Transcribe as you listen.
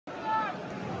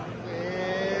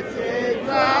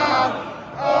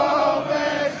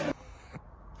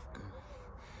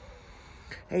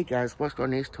Hey guys, what's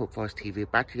going on? It's Talk Forest TV,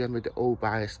 back again with the All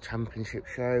Bias Championship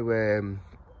show.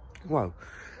 Well,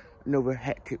 another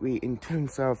hectic week in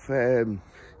terms of the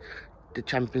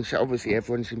championship. Obviously,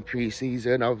 everyone's in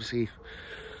pre-season. Obviously,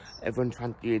 everyone's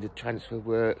trying to do the transfer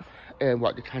work and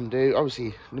what they can do.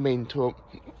 Obviously, the main talk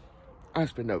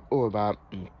has been all about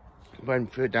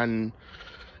Brentford and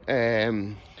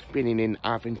bringing in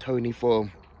Ivan Toney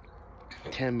for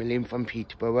 10 million from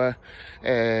Peterborough.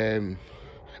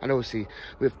 And obviously,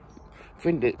 with I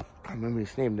think that, I can't remember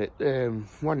his name, that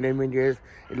one of them years,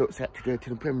 it looks set to go to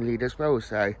the Premier League as well.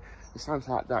 So it sounds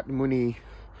like that the money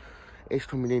is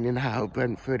coming in and out.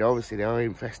 Brentford, obviously, they are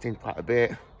investing quite a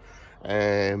bit.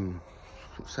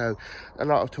 So a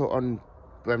lot of talk on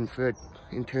Brentford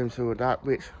in terms of that,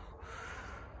 which,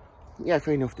 yeah,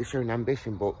 fair enough, they're showing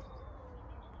ambition, but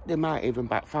they might even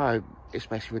backfire,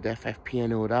 especially with the FFP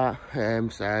and all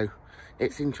that. So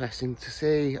it's interesting to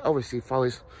see. Obviously,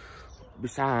 Forest, we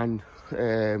signed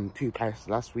 2 players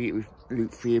last week with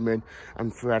Luke Freeman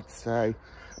and Fred. So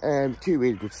 2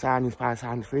 really good signings by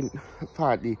signs. I think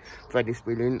partly Fred is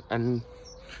brilliant, and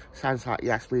sounds like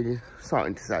Yas really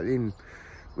starting to settle in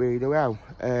really well.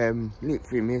 Luke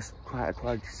Freeman is quite a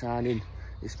quality signing,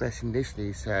 especially in this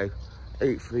league. So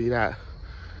hopefully that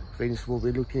things will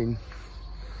be looking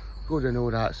good and all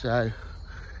that. So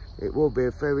it will be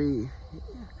a very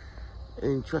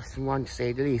interesting one to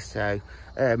say the least. So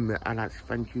and that's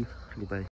thank you, anybody.